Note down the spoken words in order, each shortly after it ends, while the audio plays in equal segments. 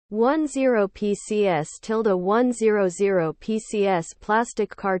10PCS 100PCS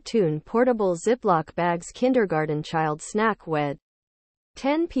plastic cartoon portable Ziplock bags kindergarten child snack wed.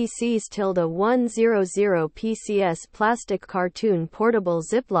 10PCS 100PCS plastic cartoon portable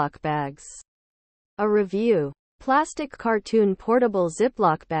Ziplock bags. A review. Plastic cartoon portable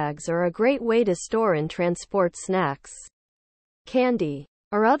Ziplock bags are a great way to store and transport snacks, candy,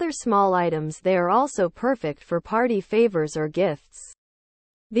 or other small items. They are also perfect for party favors or gifts.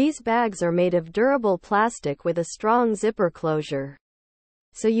 These bags are made of durable plastic with a strong zipper closure,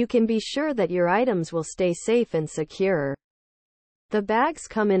 so you can be sure that your items will stay safe and secure. The bags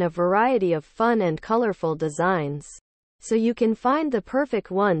come in a variety of fun and colorful designs, so you can find the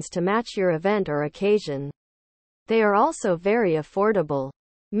perfect ones to match your event or occasion. They are also very affordable,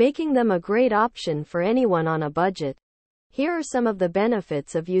 making them a great option for anyone on a budget. Here are some of the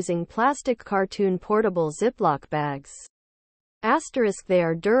benefits of using plastic cartoon portable Ziplock bags. Asterisk they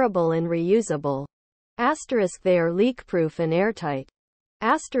are durable and reusable. Asterisk they are leak-proof and airtight.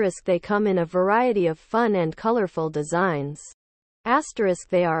 Asterisk they come in a variety of fun and colorful designs. Asterisk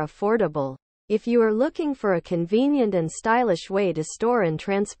they are affordable. If you are looking for a convenient and stylish way to store and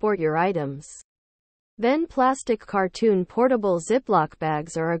transport your items, then plastic cartoon portable Ziplock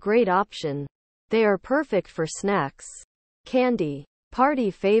bags are a great option. They are perfect for snacks, candy,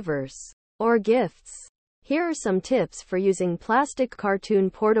 party favors, or gifts. Here are some tips for using plastic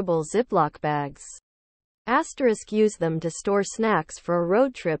cartoon portable Ziplock bags. Asterisk use them to store snacks for a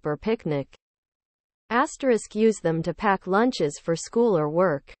road trip or picnic. Asterisk use them to pack lunches for school or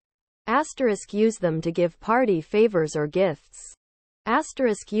work. Asterisk use them to give party favors or gifts.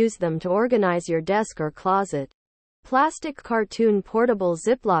 Asterisk use them to organize your desk or closet. Plastic cartoon portable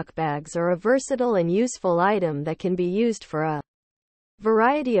Ziplock bags are a versatile and useful item that can be used for a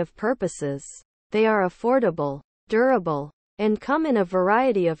variety of purposes. They are affordable, durable, and come in a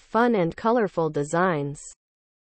variety of fun and colorful designs.